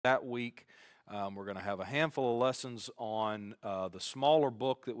That week, we're going to have a handful of lessons on the smaller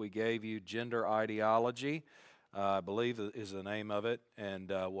book that we gave you, Gender Ideology, I believe is the name of it. And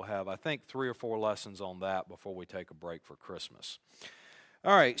we'll have, I think, 3 or 4 lessons on that before we take a break for Christmas.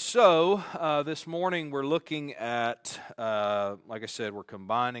 All right, so this morning we're looking at, like I said, we're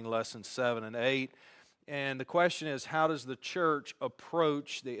combining lessons 7 and 8. And the question is, how does the church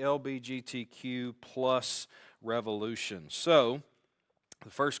approach the LGBTQ plus revolution? So, the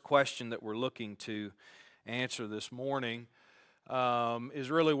first question that we're looking to answer this morning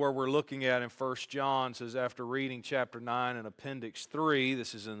is really where we're looking at in 1 John. It says, after reading chapter 9 and Appendix 3,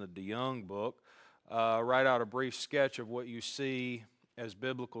 this is in the DeYoung book, write out a brief sketch of what you see as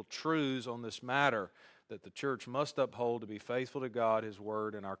biblical truths on this matter that the church must uphold to be faithful to God, His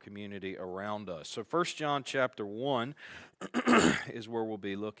Word, and our community around us. So 1 John chapter 1 is where we'll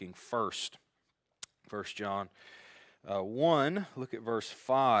be looking first. 1 John 1, look at verse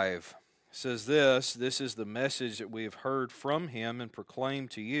 5. It says this is the message that we have heard from Him and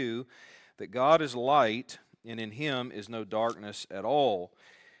proclaimed to you, that God is light, and in Him is no darkness at all.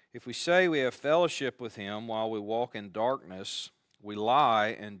 If we say we have fellowship with Him while we walk in darkness, we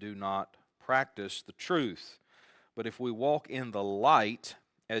lie and do not practice the truth. But if we walk in the light,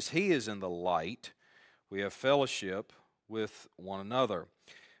 as He is in the light, we have fellowship with one another.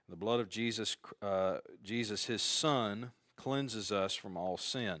 The blood of Jesus, His Son, cleanses us from all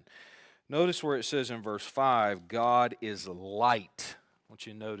sin. Notice where it says in verse 5, God is light. I want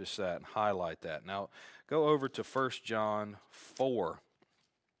you to notice that and highlight that. Now, go over to 1 John 4.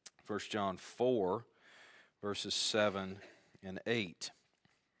 1 John 4, verses 7 and 8.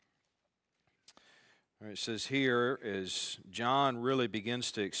 It says here, as John really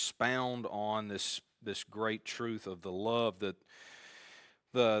begins to expound on this great truth of the love that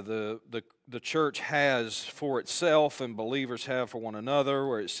the church has for itself and believers have for one another,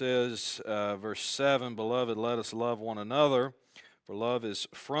 where it says, verse 7, Beloved, let us love one another, for love is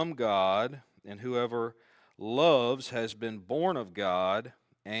from God, and whoever loves has been born of God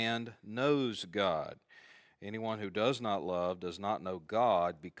and knows God. Anyone who does not love does not know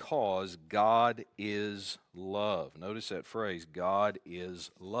God, because God is love. Notice that phrase, God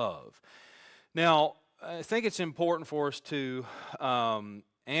is love. Now, I think it's important for us to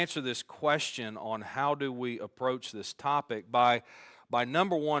answer this question on how do we approach this topic by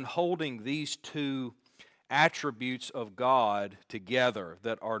number one, holding these two attributes of God together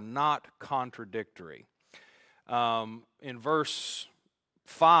that are not contradictory. In verse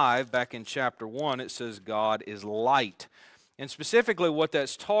 5, back in chapter 1, it says God is light. And specifically what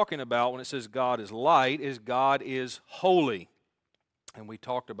that's talking about when it says God is light is God is holy. And we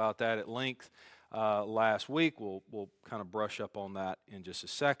talked about that at length last week. We'll kind of brush up on that in just a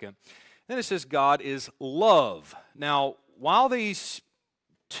second. Then it says God is love. Now, while these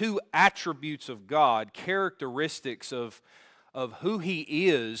two attributes of God, characteristics of who He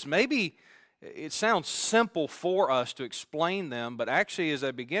is, maybe it sounds simple for us to explain them, but actually as I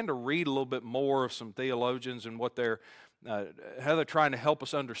begin to read a little bit more of some theologians and what how they're trying to help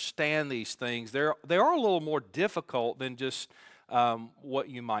us understand these things, they are a little more difficult than just what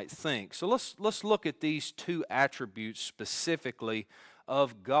you might think. So let's look at these two attributes specifically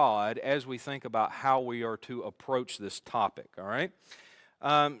of God as we think about how we are to approach this topic, all right?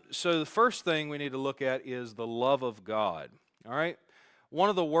 So the first thing we need to look at is the love of God, all right? One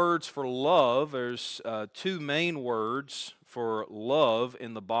of the words for love, there's 2 main words for love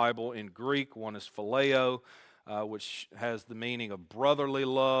in the Bible in Greek. One is phileo, which has the meaning of brotherly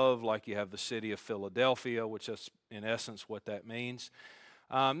love, like you have the city of Philadelphia, which is in essence what that means.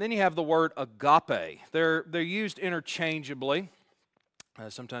 Then you have the word agape. They're used interchangeably.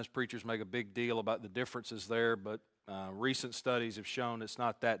 Sometimes preachers make a big deal about the differences there, but recent studies have shown it's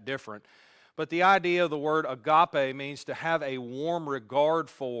not that different. But the idea of the word agape means to have a warm regard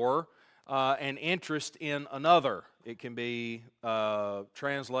for and interest in another. It can be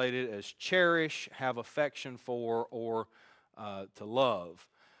translated as cherish, have affection for, or to love.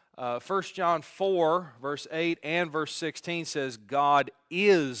 1 John 4, verse 8 and verse 16 says, God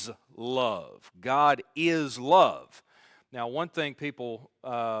is love. God is love. Now, one thing people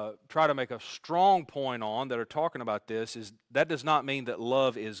try to make a strong point on that are talking about this is that does not mean that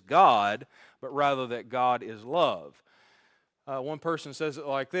love is God, but rather that God is love. One person says it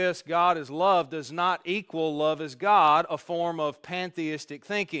like this: God is love does not equal love is God, a form of pantheistic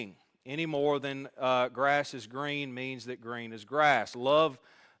thinking, any more than grass is green means that green is grass. Love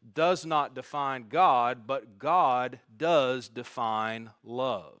does not define God, but God does define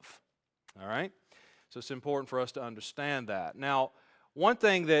love. All right? So it's important for us to understand that. Now, One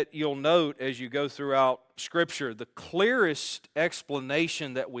thing that you'll note as you go throughout Scripture, the clearest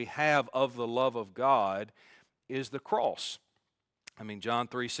explanation that we have of the love of God is the cross. I mean, John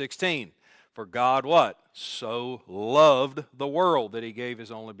 3:16, for God what? So loved the world that He gave His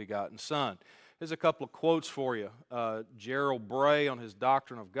only begotten Son. Here's a couple of quotes for you. Gerald Bray on his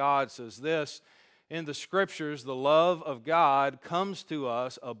Doctrine of God says this, in the Scriptures, the love of God comes to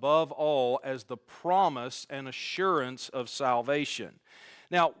us above all as the promise and assurance of salvation.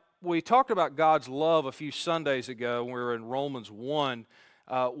 Now, we talked about God's love a few Sundays ago when we were in Romans 1,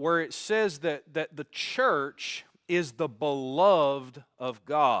 where it says that the church is the beloved of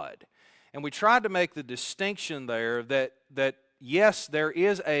God. And we tried to make the distinction there that yes, there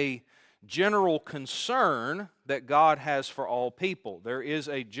is a general concern that God has for all people. There is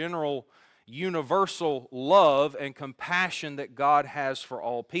a general universal love and compassion that God has for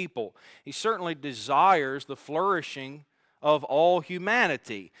all people. He certainly desires the flourishing of all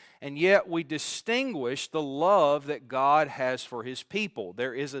humanity, and yet we distinguish the love that God has for His people.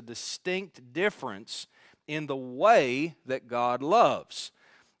 There is a distinct difference in the way that God loves,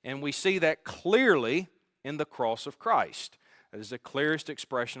 and we see that clearly in the cross of Christ. That is the clearest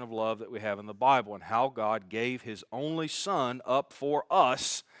expression of love that we have in the Bible, and how God gave His only Son up for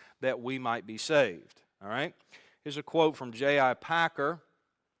us that we might be saved. All right? Here's a quote from J.I. Packer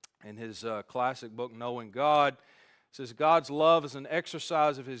in his classic book, Knowing God. It says, God's love is an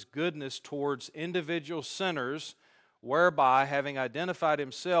exercise of His goodness towards individual sinners, whereby, having identified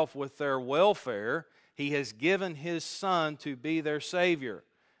Himself with their welfare, He has given His Son to be their Savior,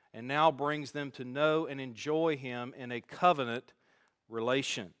 and now brings them to know and enjoy Him in a covenant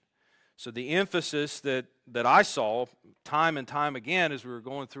relation. So the emphasis that I saw time and time again as we were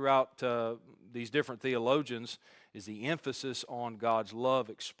going throughout these different theologians is the emphasis on God's love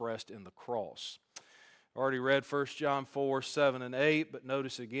expressed in the cross. I already read 1 John 4, 7, and 8, but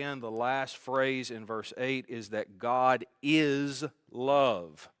notice again the last phrase in verse 8 is that God is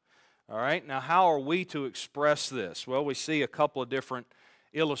love. All right, now how are we to express this? Well, we see a couple of different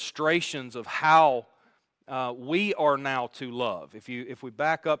illustrations of how we are now to love. If we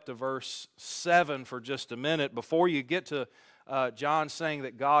back up to verse 7 for just a minute, before you get to John saying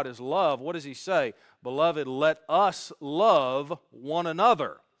that God is love, what does he say? Beloved, let us love one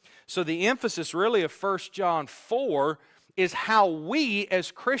another. So the emphasis really of 1 John 4 is how we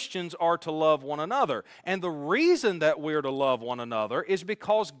as Christians are to love one another. And the reason that we're to love one another is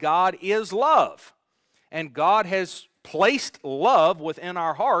because God is love. And God has placed love within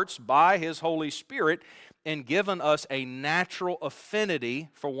our hearts by His Holy Spirit and given us a natural affinity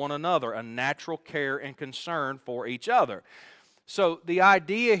for one another, a natural care and concern for each other. So the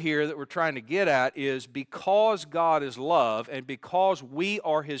idea here that we're trying to get at is because God is love and because we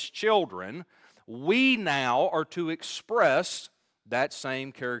are His children, we now are to express that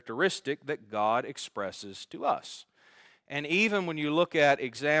same characteristic that God expresses to us. And even when you look at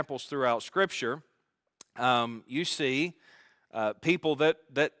examples throughout Scripture, you see people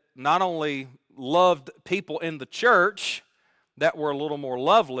that not only loved people in the church that were a little more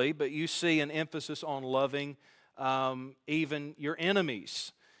lovely, but you see an emphasis on loving even your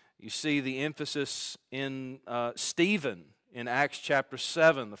enemies. You see the emphasis in Stephen in Acts chapter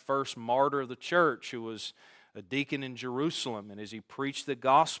 7, the first martyr of the church who was a deacon in Jerusalem, and as he preached the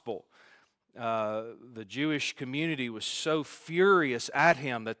gospel, the Jewish community was so furious at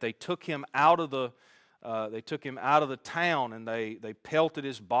him that they took him out of the town, and they pelted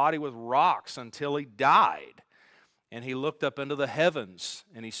his body with rocks until he died. And he looked up into the heavens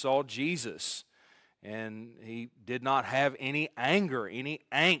and he saw Jesus, and he did not have any anger, any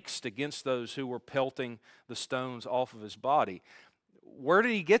angst against those who were pelting the stones off of his body. Where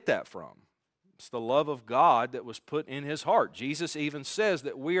did he get that from? It's the love of God that was put in his heart. Jesus even says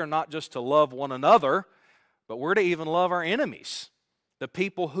that we are not just to love one another, but we're to even love our enemies. The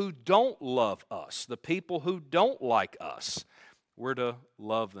people who don't love us, the people who don't like us, we're to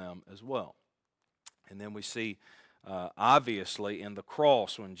love them as well. And then we see, obviously, in the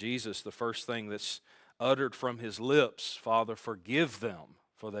cross, when Jesus, the first thing that's uttered from His lips, Father, forgive them,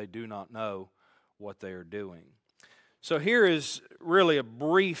 for they do not know what they are doing. So here is really a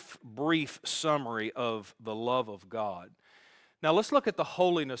brief summary of the love of God. Now let's look at the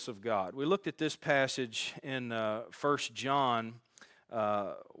holiness of God. We looked at this passage in 1 John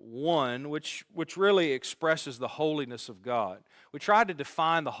 1, which really expresses the holiness of God. We tried to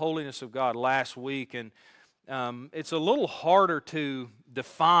define the holiness of God last week, and it's a little harder to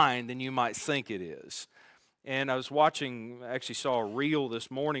define than you might think it is. And I was actually saw a reel this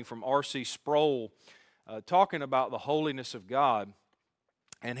morning from R.C. Sproul talking about the holiness of God.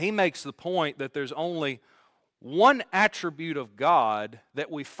 And he makes the point that there's only one attribute of God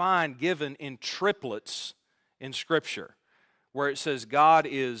that we find given in triplets in Scripture, where it says God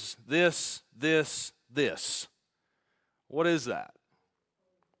is this, this, this. What is that?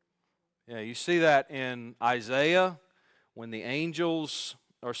 Yeah, you see that in Isaiah when the angels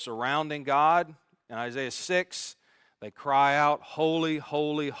are surrounding God. In Isaiah 6, they cry out, "Holy,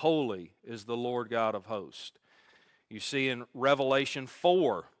 holy, holy is the Lord God of hosts." You see in Revelation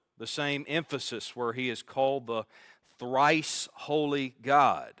 4 the same emphasis where he is called the thrice holy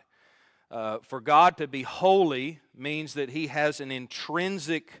God. For God to be holy means that he has an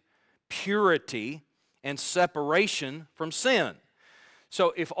intrinsic purity and separation from sin.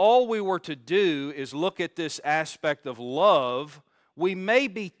 So if all we were to do is look at this aspect of love, we may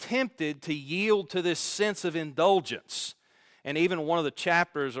be tempted to yield to this sense of indulgence. And even one of the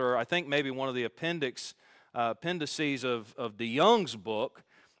chapters, or I think maybe one of the appendices of DeYoung's book,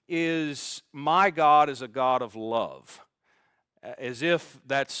 is "My God is a God of love," as if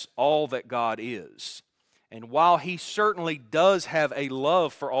that's all that God is. And while he certainly does have a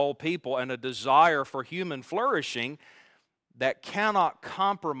love for all people and a desire for human flourishing, that cannot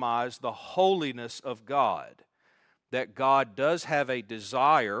compromise the holiness of God. That God does have a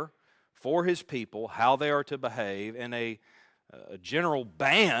desire for his people, how they are to behave, and a general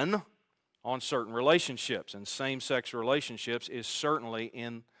ban on certain relationships. And same-sex relationships is certainly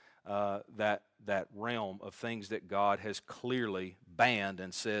in that realm of things that God has clearly banned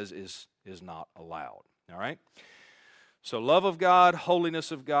and says is not allowed. All right? So love of God,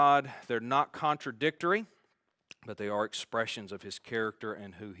 holiness of God, they're not contradictory, but they are expressions of his character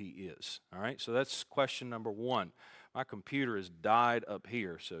and who he is. All right? So that's question number one. My computer has died up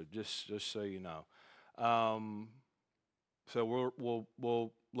here, so just so you know. So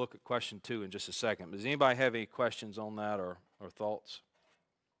we'll look at question two in just a second. Does anybody have any questions on that or thoughts?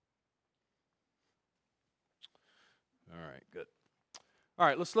 All right, good. All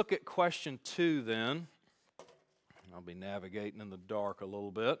right, let's look at question two then. I'll be navigating in the dark a little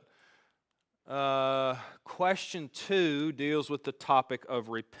bit. Question two deals with the topic of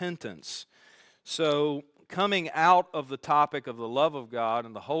repentance. So coming out of the topic of the love of God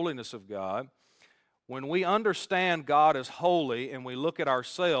and the holiness of God, when we understand God is holy and we look at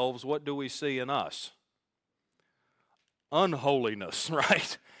ourselves, what do we see in us? Unholiness,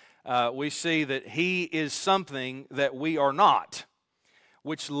 right? We see that he is something that we are not,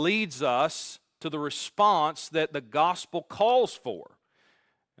 which leads us to the response that the gospel calls for.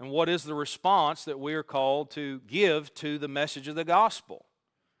 And what is the response that we are called to give to the message of the gospel?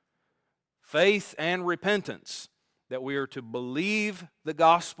 Faith and repentance. That we are to believe the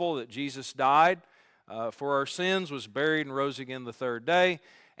gospel, that Jesus died for our sins, was buried and rose again the third day,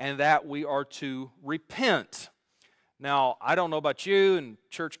 and that we are to repent. Now, I don't know about you and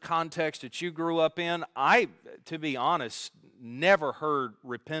church context that you grew up in. I, to be honest, never heard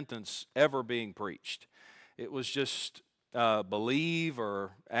repentance ever being preached. It was just believe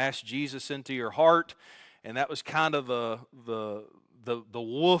or ask Jesus into your heart, and that was kind of the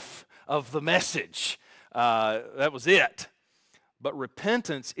woof of the message. That was it. But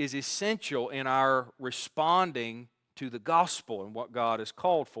repentance is essential in our responding to the gospel and what God has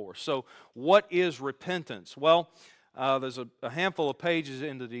called for. So what is repentance? Well, there's a handful of pages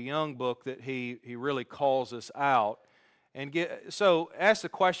in the DeYoung book that he really calls us out. So ask the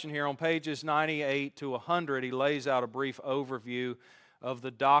question here on pages 98 to 100. He lays out a brief overview of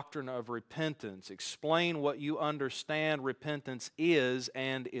the doctrine of repentance. Explain what you understand repentance is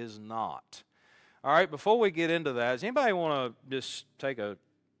and is not. All right, before we get into that, does anybody want to just take a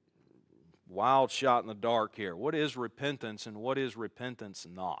wild shot in the dark here? What is repentance and what is repentance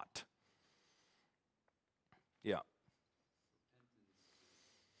not? Yeah.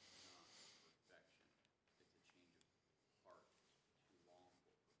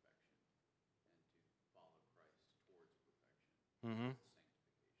 Mm-hmm.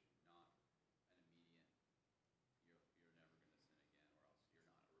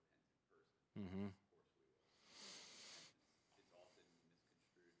 Mm-hmm.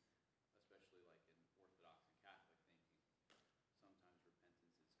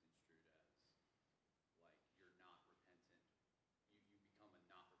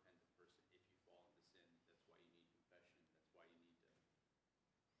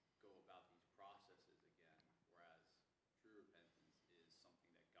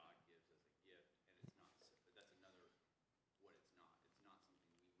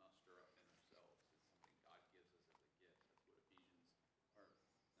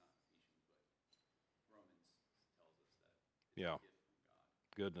 Yeah.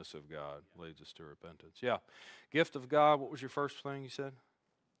 Goodness of God leads us to repentance. Yeah. Gift of God, what was your first thing you said?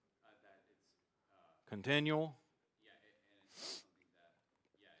 continual.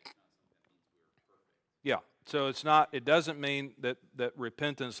 Yeah, so it doesn't mean that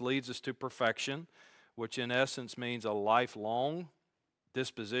repentance leads us to perfection, which in essence means a lifelong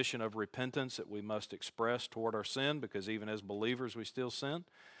disposition of repentance that we must express toward our sin, because even as believers we still sin.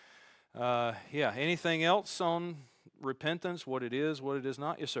 Yeah, anything else on repentance, what it is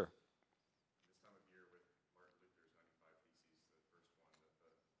not? Yes, sir. This time of year with Martin Luther's 95 Theses, the first one,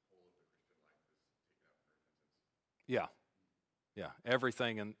 that the whole of the Christian life is taken up in repentance. Yeah. Yeah,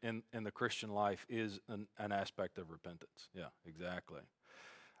 everything in the Christian life is an aspect of repentance. Yeah, exactly.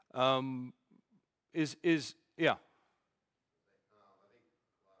 Yeah. I think a lot of people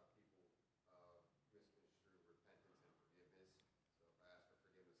misconstrue repentance and forgiveness. So if I ask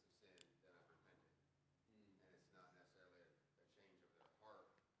for forgiveness of sin, then I've repented. And it's not necessarily a change of their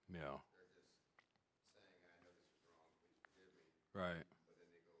heart. Yeah. They're just saying, I know this is wrong, please forgive me. Right. But then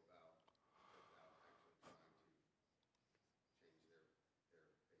they go about without actually trying to change their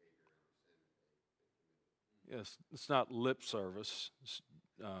behavior and the sin that they committed. Yes, it's not lip service,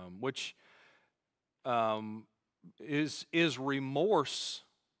 which is remorse,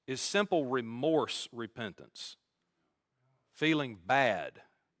 is simple remorse repentance. Feeling bad.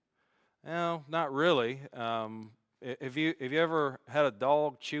 No, not really. Have you ever had a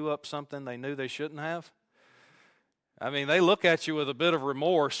dog chew up something they knew they shouldn't have? I mean, they look at you with a bit of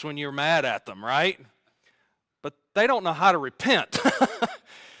remorse when you're mad at them, right? But they don't know how to repent.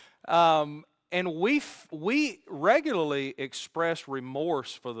 And we regularly express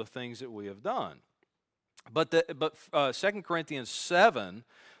remorse for the things that we have done. But 2 Corinthians 7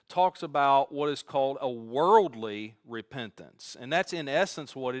 talks about what is called a worldly repentance. And that's in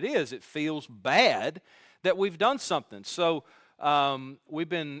essence what it is. It feels bad that we've done something. So we've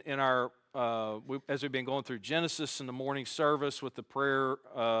been in our, as we've been going through Genesis in the morning service with the prayer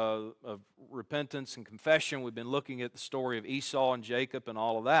of repentance and confession, we've been looking at the story of Esau and Jacob and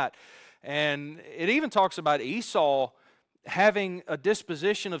all of that. And it even talks about Esau having a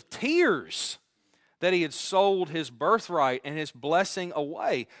disposition of tears, that he had sold his birthright and his blessing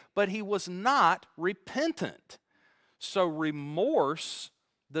away, but he was not repentant. So remorse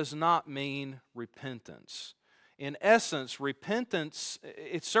does not mean repentance. In essence, repentance,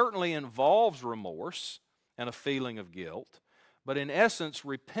 it certainly involves remorse and a feeling of guilt, but in essence,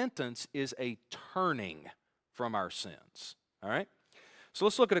 repentance is a turning from our sins. All right? So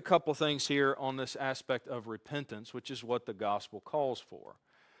let's look at a couple things here on this aspect of repentance, which is what the gospel calls for.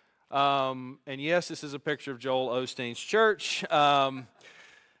 And yes, this is a picture of Joel Osteen's church. Why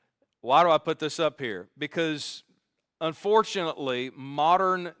do I put this up here? Because unfortunately,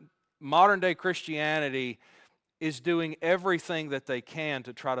 modern day Christianity is doing everything that they can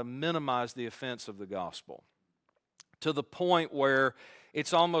to try to minimize the offense of the gospel, to the point where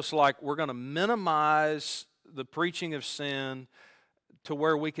it's almost like we're going to minimize the preaching of sin to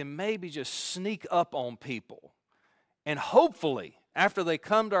where we can maybe just sneak up on people. And hopefully, after they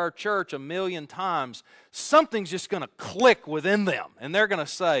come to our church 1,000,000 times, something's just going to click within them. And they're going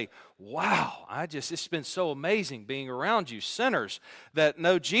to say, wow, it's been so amazing being around you sinners that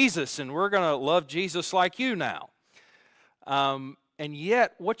know Jesus, and we're going to love Jesus like you now. And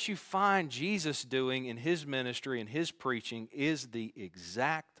yet, what you find Jesus doing in his ministry and his preaching is the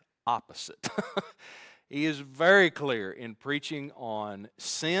exact opposite. He is very clear in preaching on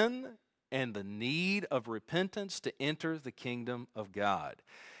sin and the need of repentance to enter the kingdom of God.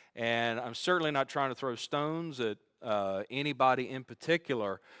 And I'm certainly not trying to throw stones at anybody in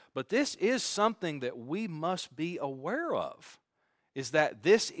particular, but this is something that we must be aware of, is that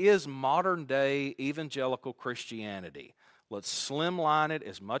this is modern day evangelical Christianity. Let's slimline it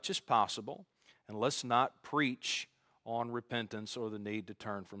as much as possible, and let's not preach on repentance or the need to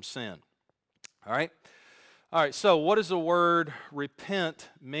turn from sin. All right? All right, so what does the word repent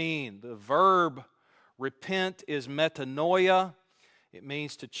mean? The verb repent is metanoia. It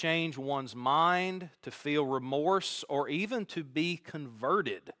means to change one's mind, to feel remorse, or even to be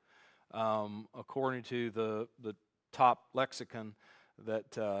converted, according to the top lexicon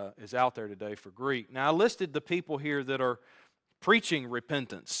that is out there today for Greek. Now, I listed the people here that are preaching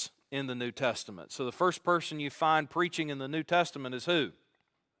repentance in the New Testament. So the first person you find preaching in the New Testament is who?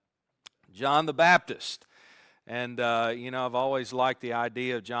 John the Baptist. And, I've always liked the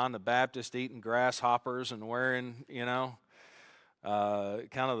idea of John the Baptist eating grasshoppers and wearing, kind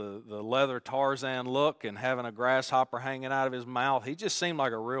of the leather Tarzan look and having a grasshopper hanging out of his mouth. He just seemed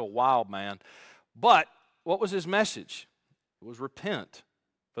like a real wild man. But what was his message? It was repent,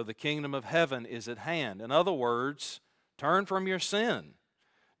 for the kingdom of heaven is at hand. In other words, turn from your sin.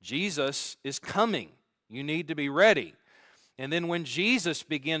 Jesus is coming. You need to be ready. And then when Jesus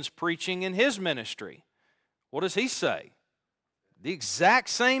begins preaching in his ministry, what does he say? The exact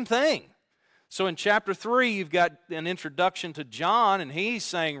same thing. So in chapter 3, you've got an introduction to John, and he's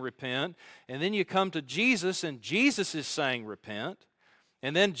saying repent. And then you come to Jesus, and Jesus is saying repent.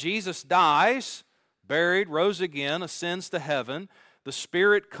 And then Jesus dies, buried, rose again, ascends to heaven. The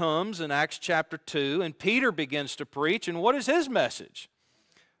Spirit comes in Acts chapter 2, and Peter begins to preach. And what is his message?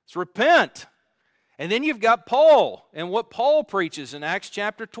 It's repent. And then you've got Paul, and what Paul preaches in Acts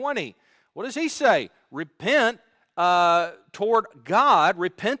chapter 20. What does he say? Repent toward God,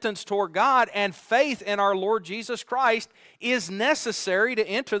 repentance toward God, and faith in our Lord Jesus Christ is necessary to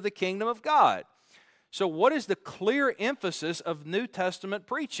enter the kingdom of God. So what is the clear emphasis of New Testament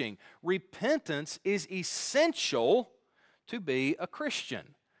preaching? Repentance is essential to be a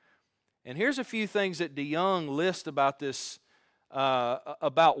Christian. And here's a few things that DeYoung lists about this,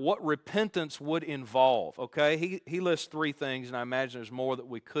 about what repentance would involve. Okay, he lists 3 things, and I imagine there's more that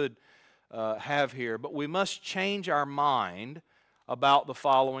we could have here. But we must change our mind about the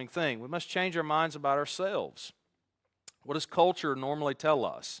following thing. We must change our minds about ourselves. What does culture normally tell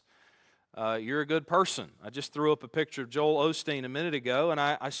us? You're a good person. I just threw up a picture of Joel Osteen a minute ago, and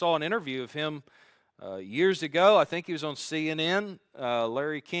I saw an interview of him years ago. I think he was on CNN,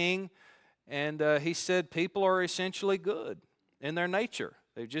 Larry King, and he said people are essentially good in their nature.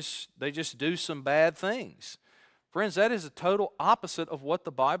 They just do some bad things. Friends, that is the total opposite of what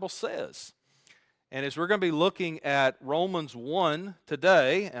the Bible says. And as we're going to be looking at Romans 1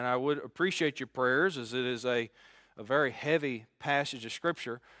 today, and I would appreciate your prayers as it is a very heavy passage of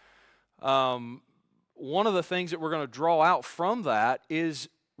Scripture, one of the things that we're going to draw out from that is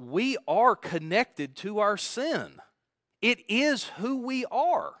we are connected to our sin. It is who we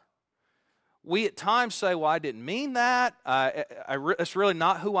are. We at times say, well, I didn't mean that. It's really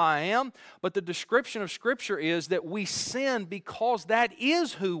not who I am. But the description of Scripture is that we sin because that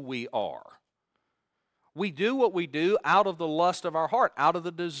is who we are. We do what we do out of the lust of our heart, out of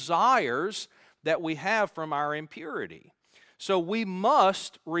the desires that we have from our impurity. So we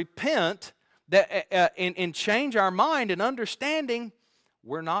must repent and change our mind in understanding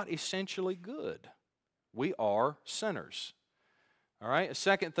we're not essentially good. We are sinners. All right, a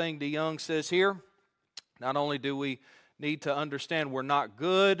second thing DeYoung says here, not only do we need to understand we're not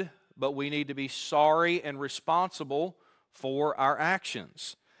good, but we need to be sorry and responsible for our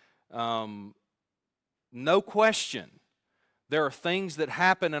actions. No question, there are things that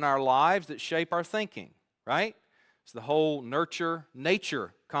happen in our lives that shape our thinking, right? It's the whole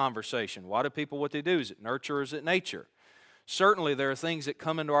nurture-nature conversation. Why do people what they do? Is it nurture or is it nature? Certainly there are things that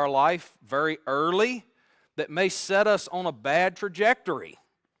come into our life very early that may set us on a bad trajectory.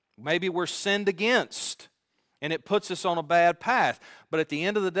 Maybe we're sinned against, and it puts us on a bad path. But at the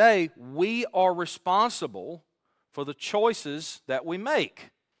end of the day, we are responsible for the choices that we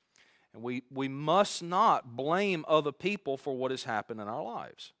make. And we must not blame other people for what has happened in our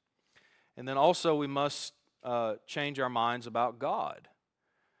lives. And then also we must change our minds about God,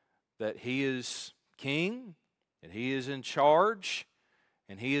 that He is King, and He is in charge,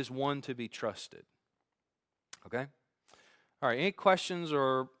 and He is one to be trusted. Okay? All right, any questions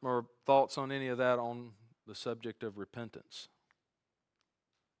or thoughts on any of that on the subject of repentance?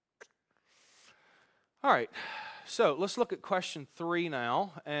 All right, so let's look at question 3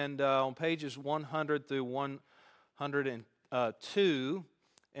 now, and on pages 100 through 102,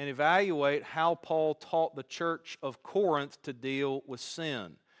 and evaluate how Paul taught the church of Corinth to deal with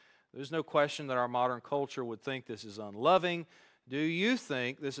sin. There's no question that our modern culture would think this is unloving. Do you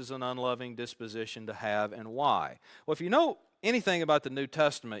think this is an unloving disposition to have, and why? Well, if you know anything about the New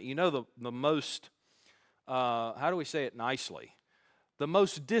Testament, you know the most, how do we say it nicely? The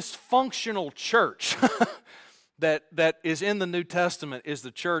most dysfunctional church that is in the New Testament is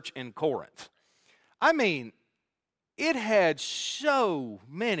the church in Corinth. I mean, it had so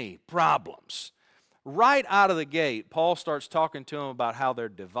many problems. Right out of the gate, Paul starts talking to them about how they're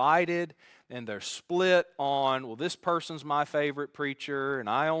divided and they're split on, well, this person's my favorite preacher, and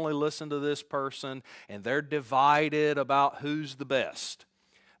I only listen to this person, and they're divided about who's the best.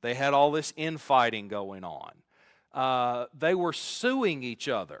 They had all this infighting going on. They were suing each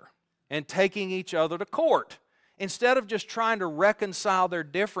other and taking each other to court instead of just trying to reconcile their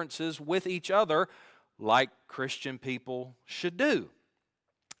differences with each other like Christian people should do.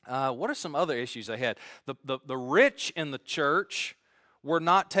 What are some other issues they had? The rich in the church were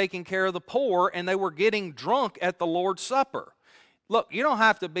not taking care of the poor, and they were getting drunk at the Lord's Supper. Look, you don't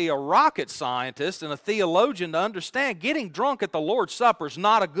have to be a rocket scientist and a theologian to understand getting drunk at the Lord's Supper is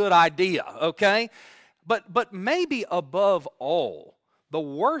not a good idea, okay? But maybe above all, the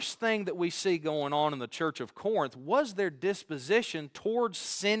worst thing that we see going on in the church of Corinth was their disposition towards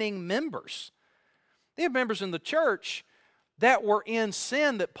sinning members. They have members in the church that were in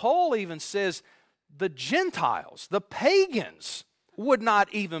sin that Paul even says the Gentiles, the pagans, would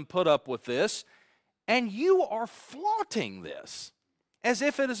not even put up with this, and you are flaunting this as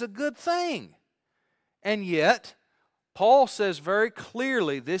if it is a good thing. And yet, Paul says very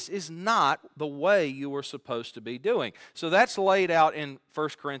clearly this is not the way you are supposed to be doing. So that's laid out in 1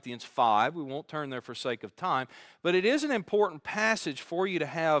 Corinthians 5. We won't turn there for sake of time, but it is an important passage for you to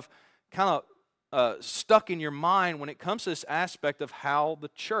have kind of stuck in your mind when it comes to this aspect of how the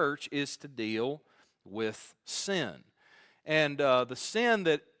church is to deal with sin. And the sin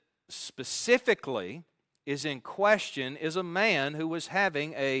that specifically is in question is a man who was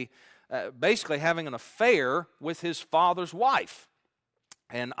having basically having an affair with his father's wife.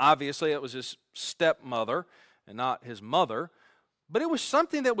 And obviously it was his stepmother and not his mother, but it was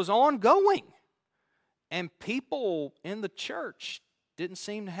something that was ongoing. And people in the church didn't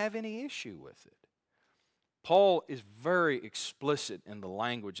seem to have any issue with it. Paul is very explicit in the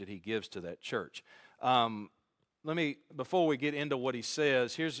language that he gives to that church. Before we get into what he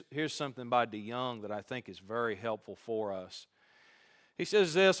says, here's something by DeYoung that I think is very helpful for us. He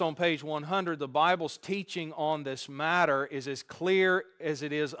says this on page 100, the Bible's teaching on this matter is as clear as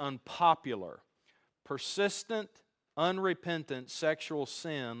it is unpopular. Persistent, unrepentant sexual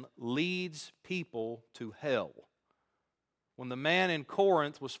sin leads people to hell. When the man in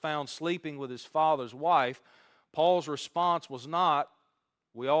Corinth was found sleeping with his father's wife, Paul's response was not,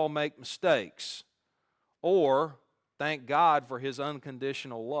 "We all make mistakes," or "Thank God for His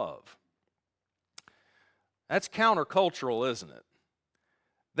unconditional love." That's countercultural, isn't it?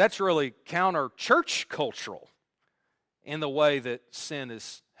 That's really counter-church cultural in the way that sin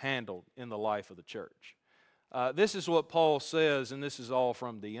is handled in the life of the church. This is what Paul says, and this is all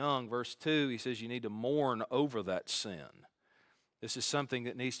from DeYoung. Verse 2, he says you need to mourn over that sin. This is something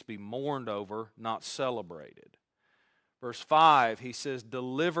that needs to be mourned over, not celebrated. Verse 5, he says,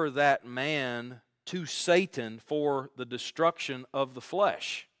 deliver that man to Satan for the destruction of the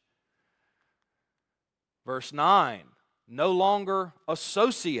flesh. Verse 9, no longer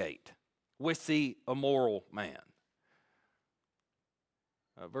associate with the immoral man.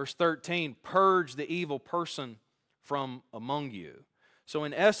 Verse 13, purge the evil person from among you. So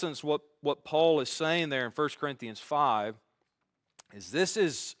in essence, what Paul is saying there in 1 Corinthians 5 is this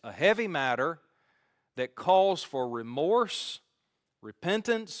is a heavy matter that calls for remorse,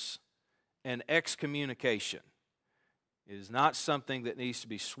 repentance, and excommunication. It is not something that needs to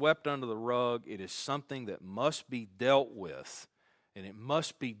be swept under the rug. It is something that must be dealt with, and it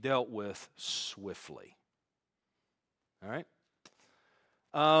must be dealt with swiftly. All right?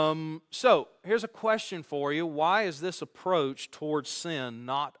 So, here's a question for you. Why is this approach towards sin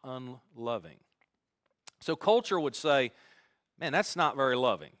not unloving? So, culture would say, man, that's not very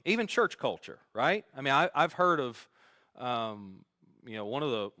loving. Even church culture, right? I mean, I've heard of, one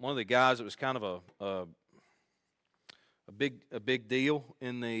of the guys that was kind of a big deal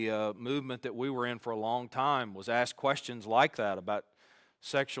in the movement that we were in for a long time was asked questions like that about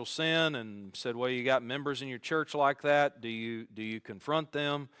sexual sin and said, well, you got members in your church like that. Do you confront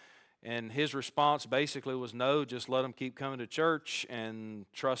them? And his response basically was no, just let them keep coming to church and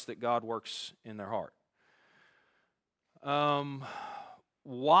trust that God works in their heart.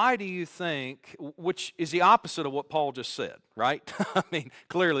 Why do you think, which is the opposite of what Paul just said, right? I mean,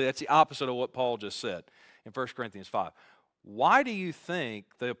 clearly that's the opposite of what Paul just said in 1 Corinthians 5. Why do you think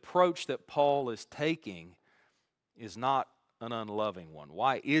the approach that Paul is taking is not an unloving one?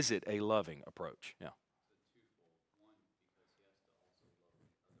 Why is it a loving approach? Yeah.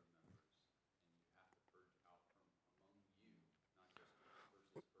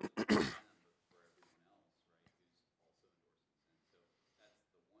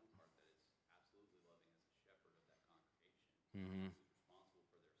 Mm-hmm.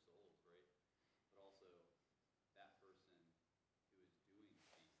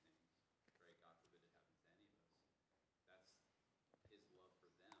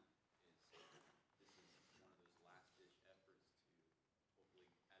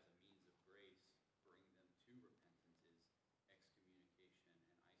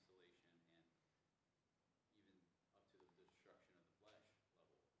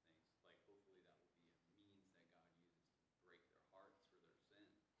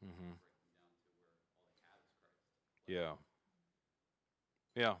 Mm-hmm. Yeah.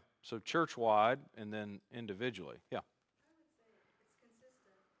 Yeah. So church-wide and then individually. Yeah. I would say it's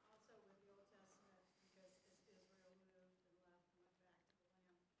consistent also with the Old Testament because as Israel moved and left and went back to the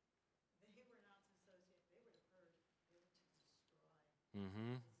land, they were not to associate, they were to purge, they were to destroy.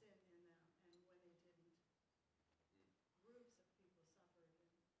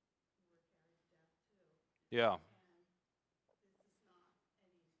 Yeah. And this is not any different.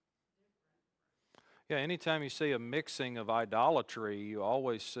 Yeah, anytime you see a mixing of idolatry, you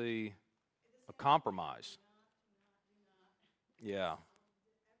always see a compromise. Yeah.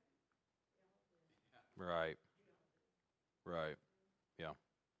 Right. Right. Yeah.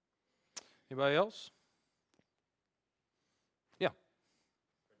 Anybody else? Yeah.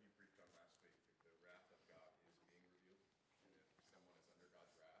 But you preached on last week that the wrath of God is being revealed, and if someone is under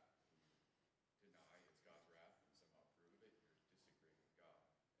God's wrath, and you deny it's God's wrath and somehow prove it, you're disagreeing with God.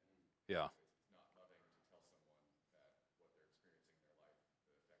 And Yeah. it's not loving to tell someone that what they're experiencing in their life, the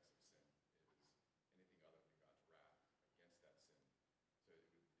effects of sin, is anything other than God's wrath against that sin. So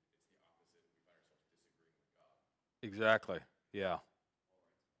it's the opposite. We find ourselves disagreeing with God. Exactly. Yeah.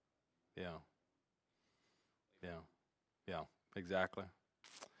 Yeah. Yeah. Yeah. Exactly.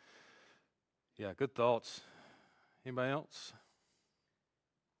 Yeah, good thoughts. Anybody else?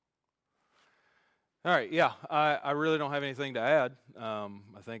 All right, yeah, I really don't have anything to add. I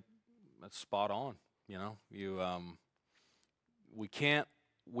think that's spot on. You know,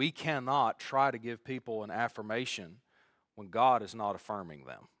 we cannot try to give people an affirmation when God is not affirming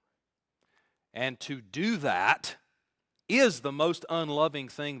them. And to do that is the most unloving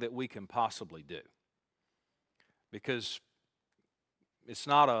thing that we can possibly do. Because it's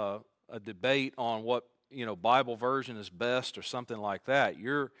not a debate on what, Bible version is best or something like that.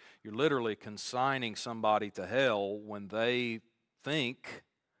 You're literally consigning somebody to hell when they think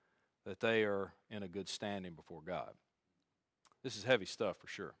that they are in a good standing before God. This is heavy stuff for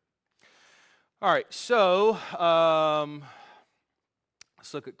sure. All right, so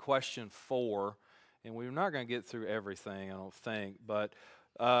let's look at question 4. And we're not going to get through everything, I don't think, but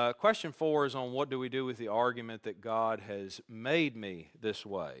question 4 is on what do we do with the argument that God has made me this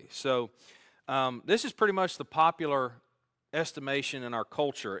way. So this is pretty much the popular estimation in our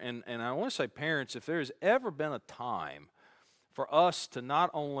culture. And I want to say, parents, if there's ever been a time for us to not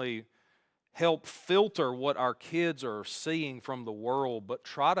only help filter what our kids are seeing from the world, but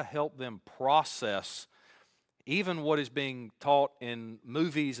try to help them process even what is being taught in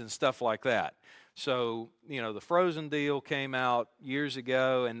movies and stuff like that. So, the Frozen deal came out years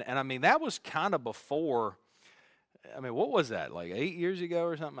ago, and I mean, that was kind of before, what was that, like 8 years ago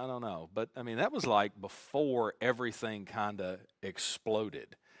or something? I don't know. But, that was like before everything kind of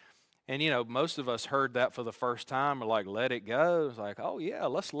exploded. And, most of us heard that for the first time, we're like, let it go. It's like, oh, yeah,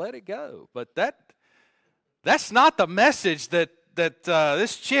 let's let it go. But that's not the message that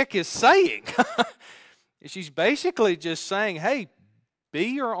this chick is saying. She's basically just saying, hey, be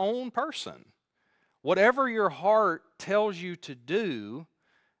your own person. Whatever your heart tells you to do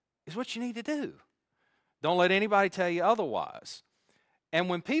is what you need to do. Don't let anybody tell you otherwise. And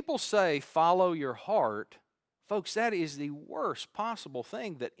when people say follow your heart, folks, that is the worst possible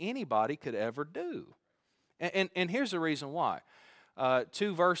thing that anybody could ever do. And here's the reason why.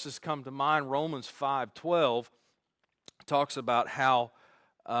 2 verses come to mind. Romans 5:12 talks about how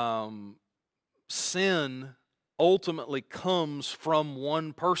sin ultimately comes from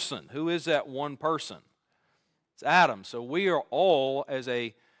one person. Who is that one person? It's Adam. So we are all, as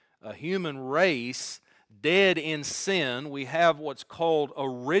a human race, dead in sin. We have what's called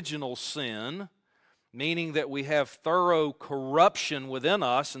original sin, meaning that we have thorough corruption within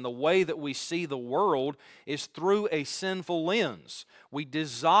us, and the way that we see the world is through a sinful lens. We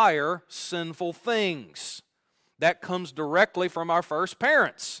desire sinful things. That comes directly from our first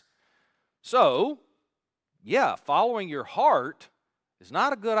parents. So, yeah, following your heart is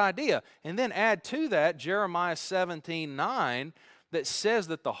not a good idea. And then add to that Jeremiah 17:9 that says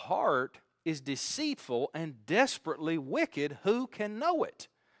that the heart is deceitful and desperately wicked. Who can know it?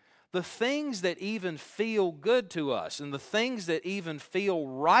 The things that even feel good to us and the things that even feel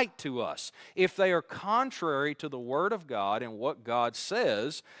right to us, if they are contrary to the Word of God and what God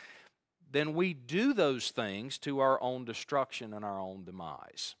says, then we do those things to our own destruction and our own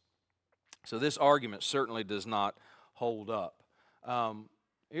demise. So this argument certainly does not hold up.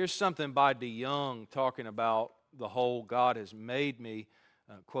 Here's something by DeYoung talking about the whole God has made me,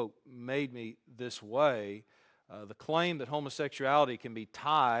 quote, made me this way. The claim that homosexuality can be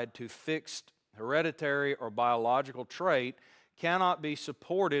tied to fixed hereditary or biological trait cannot be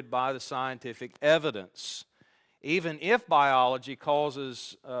supported by the scientific evidence. Even if biology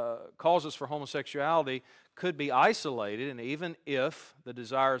causes for homosexuality could be isolated, and even if the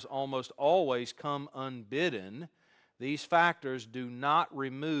desires almost always come unbidden, these factors do not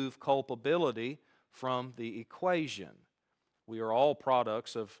remove culpability from the equation. We are all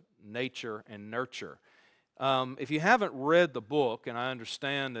products of nature and nurture. If you haven't read the book, and I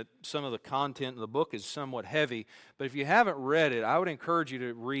understand that some of the content in the book is somewhat heavy, but if you haven't read it, I would encourage you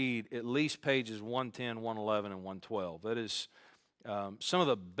to read at least pages 110, 111, and 112. That is some of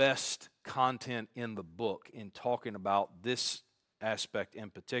the best content in the book in talking about this aspect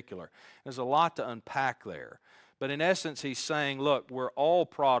in particular. There's a lot to unpack there. But in essence, he's saying, look, we're all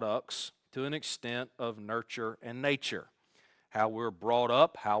products to an extent of nurture and nature. How we're brought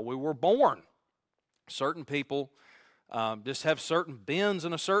up, how we were born. Certain people just have certain bends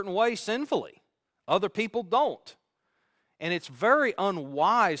in a certain way sinfully. Other people don't. And it's very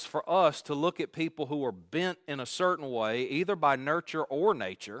unwise for us to look at people who are bent in a certain way, either by nurture or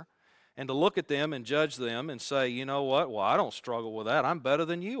nature, and to look at them and judge them and say, you know what, well, I don't struggle with that. I'm better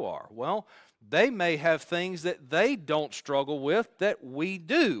than you are. Well, they may have things that they don't struggle with that we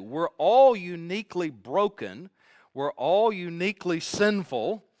do. We're all uniquely broken. We're all uniquely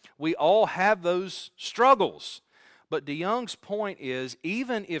sinful. We all have those struggles. But DeYoung's point is,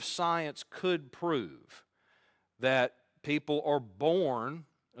 even if science could prove that people are born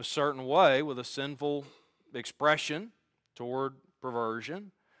a certain way with a sinful expression toward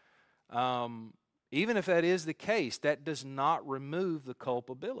perversion, even if that is the case, that does not remove the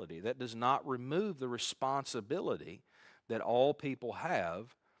culpability. That does not remove the responsibility that all people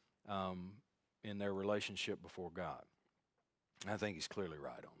have in their relationship before God. I think he's clearly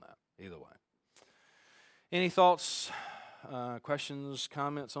right on that, either way. Any thoughts, questions,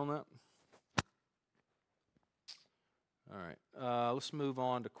 comments on that? All right, let's move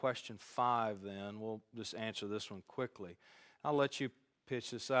on to question 5 then. We'll just answer this one quickly. I'll let you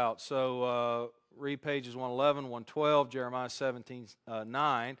pitch this out. So read pages 111, 112, Jeremiah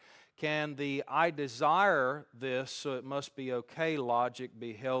 17:9. Can the I desire this, so it must be okay logic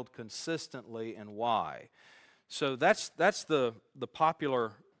be held consistently, and why? So that's the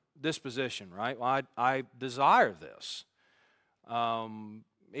popular disposition, right? Well, I desire this.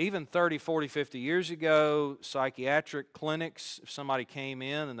 Even 30, 40, 50 years ago, psychiatric clinics, if somebody came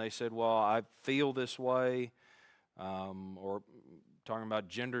in and they said, well, I feel this way, or talking about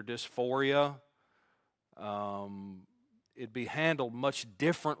gender dysphoria, it'd be handled much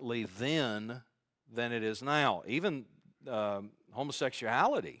differently then than it is now. Even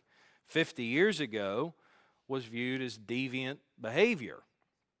homosexuality 50 years ago was viewed as deviant behavior.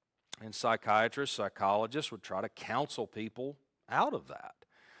 And psychiatrists, psychologists would try to counsel people out of that.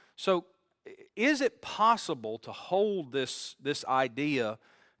 So is it possible to hold this idea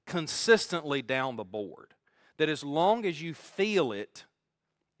consistently down the board? That as long as you feel it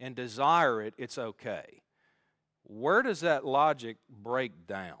and desire it, it's okay. Where does that logic break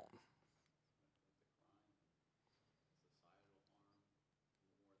down?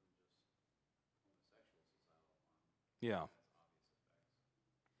 Yeah.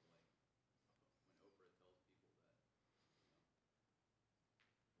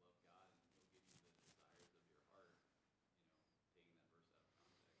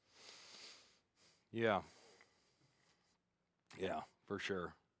 Yeah. Yeah, for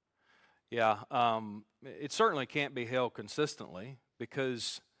sure. Yeah, it certainly can't be held consistently,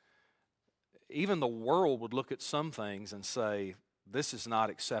 because even the world would look at some things and say, this is not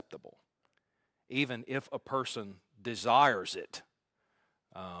acceptable, even if a person desires it.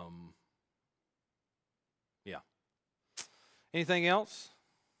 Yeah. Anything else?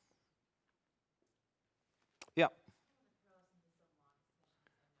 Yeah.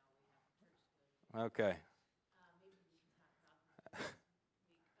 Okay.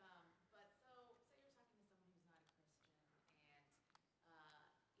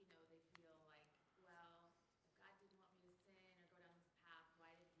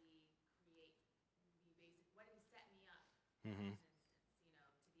 Mm-hmm.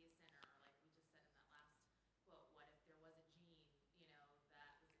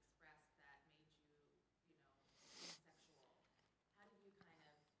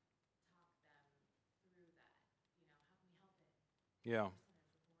 Yeah.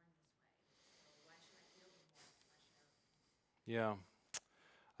 Yeah.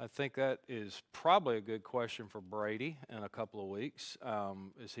 I think that is probably a good question for Brady in a couple of weeks,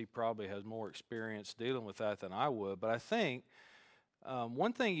 as he probably has more experience dealing with that than I would. But I think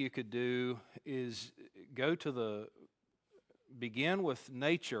one thing you could do is begin with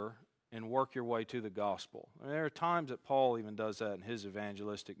nature and work your way to the gospel. And there are times that Paul even does that in his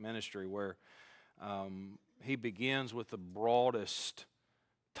evangelistic ministry, where he begins with the broadest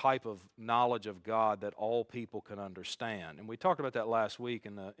type of knowledge of God that all people can understand. And we talked about that last week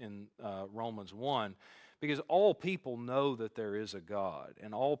in Romans 1, because all people know that there is a God.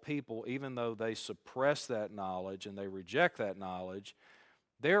 And all people, even though they suppress that knowledge and they reject that knowledge,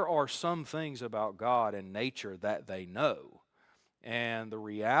 there are some things about God and nature that they know. And the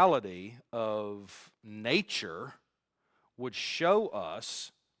reality of nature would show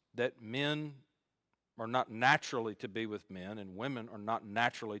us that men are not naturally to be with men and women are not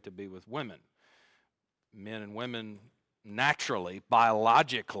naturally to be with women. Men and women naturally,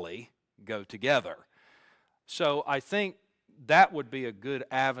 biologically, go together. So I think that would be a good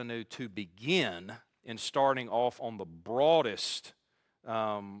avenue to begin in starting off on the broadest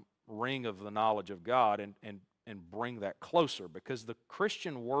ring of the knowledge of God and bring that closer, because the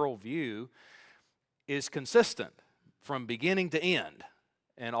Christian worldview is consistent from beginning to end,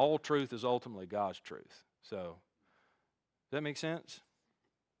 and all truth is ultimately God's truth. So, does that make sense?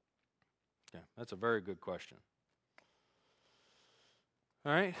 Yeah, that's a very good question.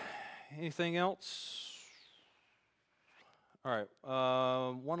 All right, anything else? All right,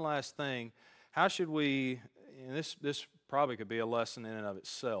 one last thing. How should we, and this probably could be a lesson in and of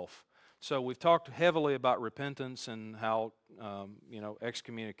itself. So we've talked heavily about repentance and how,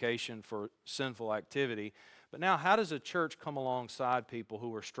 excommunication for sinful activity. But now, how does a church come alongside people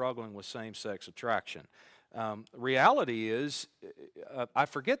who are struggling with same-sex attraction? Reality is, I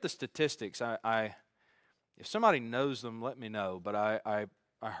forget the statistics. If somebody knows them, let me know. But I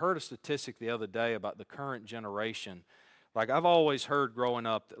heard a statistic the other day about the current generation. Like, I've always heard growing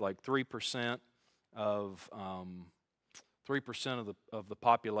up that like 3% of 3% of the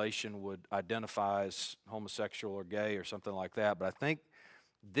population would identify as homosexual or gay or something like that. But I think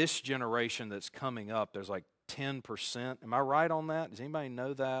this generation that's coming up, there's like 10%. Am I right on that? Does anybody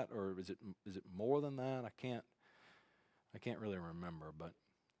know that, or is it more than that? I can't really remember, but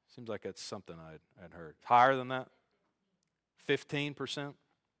it seems like it's something I'd heard. Higher than that? 15%?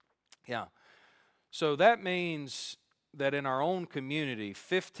 Yeah. So that means that in our own community,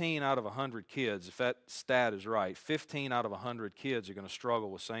 15 out of 100 kids, if that stat is right, 15 out of 100 kids are going to struggle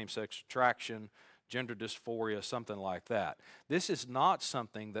with same-sex attraction, gender dysphoria, something like that. This is not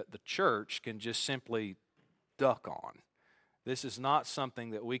something that the church can just simply duck on. This is not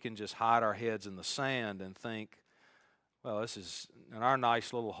something that we can just hide our heads in the sand and think, well, this is in our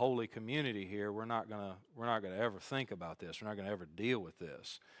nice little holy community here. We're not gonna ever think about this. We're not gonna ever deal with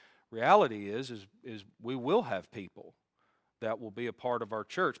this. Reality is we will have people that will be a part of our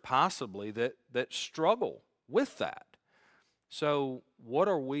church, possibly that struggle with that. So what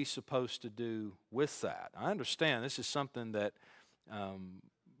are we supposed to do with that? I understand this is something that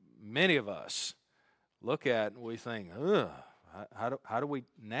many of us look at and we think, ugh, how do we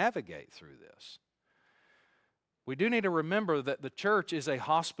navigate through this? We do need to remember that the church is a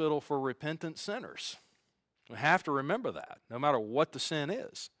hospital for repentant sinners. We have to remember that, no matter what the sin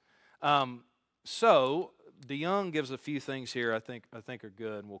is. So DeYoung gives a few things here I think are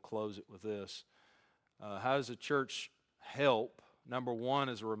good, and we'll close it with this. How does the church help? Number one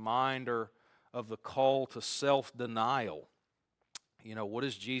is a reminder of the call to self-denial. You know, what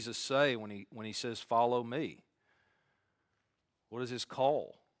does Jesus say when he says, "Follow me"? What is his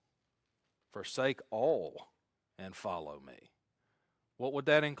call? Forsake all and follow me. What would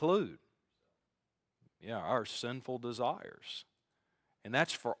that include? Yeah, our sinful desires. And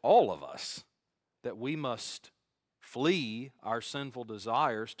that's for all of us, that we must flee our sinful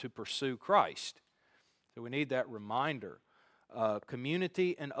desires to pursue Christ. So we need that reminder.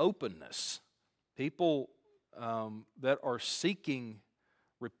 Community and openness. People that are seeking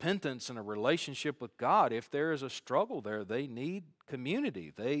repentance and a relationship with God, if there is a struggle there, they need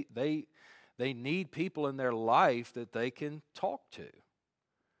community. They need people in their life that they can talk to.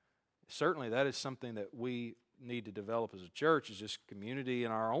 Certainly that is something that we need to develop as a church, is just community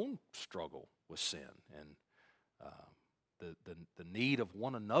in our own struggle with sin and the need of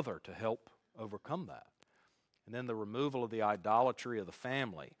one another to help overcome that. And then the removal of the idolatry of the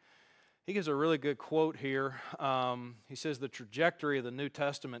family. He gives a really good quote here. He says, the trajectory of the New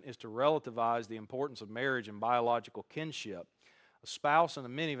Testament is to relativize the importance of marriage and biological kinship. A spouse in a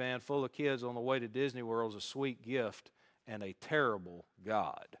minivan full of kids on the way to Disney World is a sweet gift and a terrible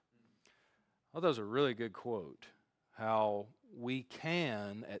God. Well, that was a really good quote. How we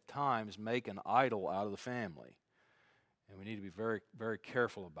can, at times, make an idol out of the family. And we need to be very, very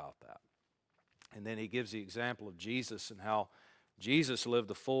careful about that. And then he gives the example of Jesus and how Jesus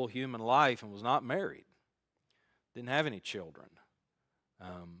lived a full human life and was not married. Didn't have any children.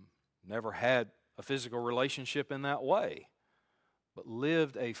 Never had a physical relationship in that way. But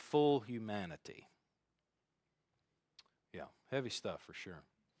lived a full humanity. Yeah, heavy stuff for sure.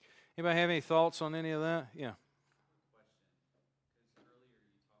 Anybody have any thoughts on any of that? Yeah.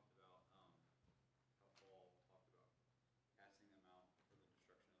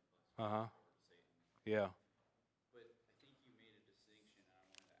 Uh-huh. Yeah. But I think you made a distinction, and I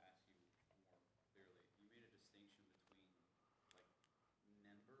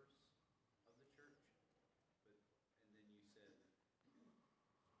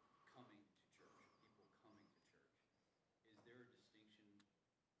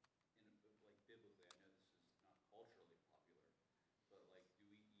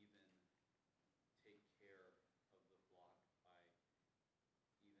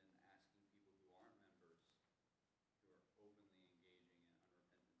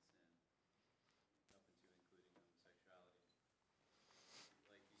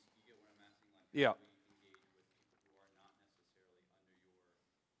Yeah.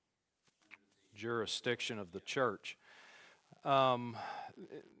 Jurisdiction of the church.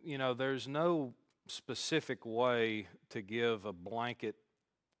 You know, there's no specific way to give a blanket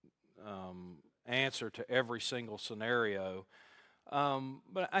answer to every single scenario.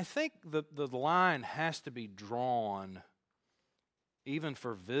 But I think the line has to be drawn even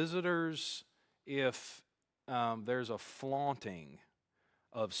for visitors if there's a flaunting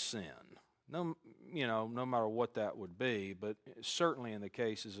of sin. No, you know, no matter what that would be, but certainly in the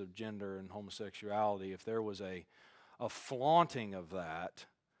cases of gender and homosexuality, if there was a flaunting of that,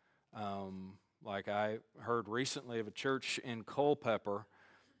 like I heard recently of a church in Culpeper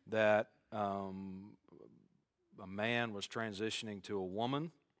that a man was transitioning to a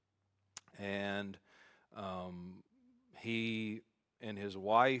woman, and he and his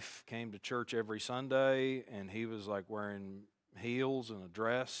wife came to church every Sunday, and he was like wearing heels and a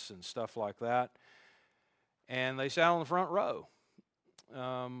dress and stuff like that, and they sat on the front row.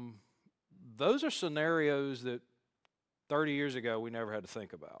 Those are scenarios that 30 years ago we never had to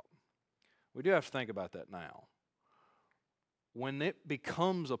think about. We do have to think about that now. When it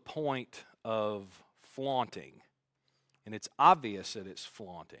becomes a point of flaunting, and it's obvious that it's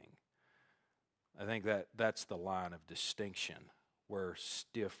flaunting, I think that's the line of distinction where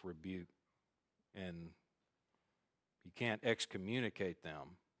stiff rebuke, and you can't excommunicate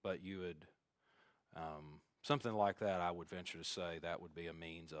them, but you would, something like that, I would venture to say that would be a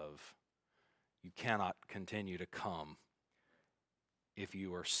means of, you cannot continue to come if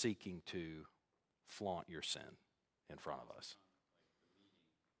you are seeking to flaunt your sin in front of us.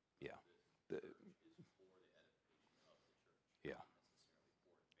 Yeah. Yeah.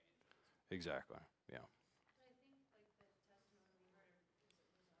 Exactly. Yeah. But I think like the testimony we heard, is it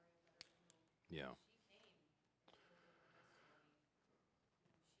Rosario Better? Yeah. She came with her testimony. She came as a lesbian, as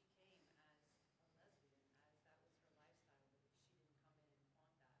that was her lifestyle, but she didn't come in and flaunt that. And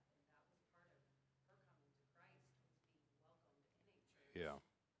that was part of her coming to Christ, was being welcomed in a church. Yeah. But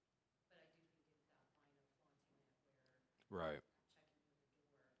I do think it's that line of flaunting it where Right. checking with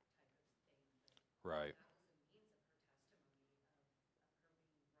the door type of thing. But Right. that was a means of her testimony of her being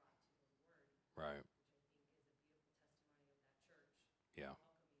brought to the Lord, Right. which I think is a beautiful testimony of that church. Yeah.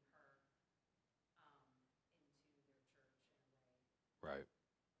 Welcoming her into their church in a way. Right.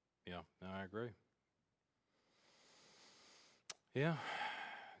 Yeah. No, I agree. Yeah.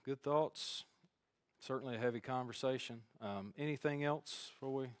 Good thoughts. Certainly a heavy conversation. Anything else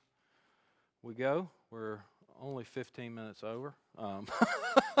before we go? We're only 15 minutes over. All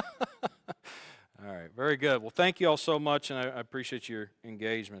right. Very good. Well, thank you all so much, and I appreciate your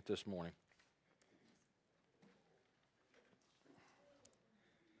engagement this morning.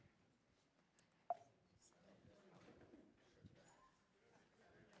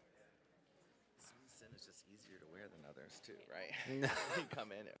 Some sin is just easier to wear than others too, right? You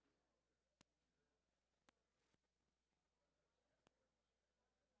come in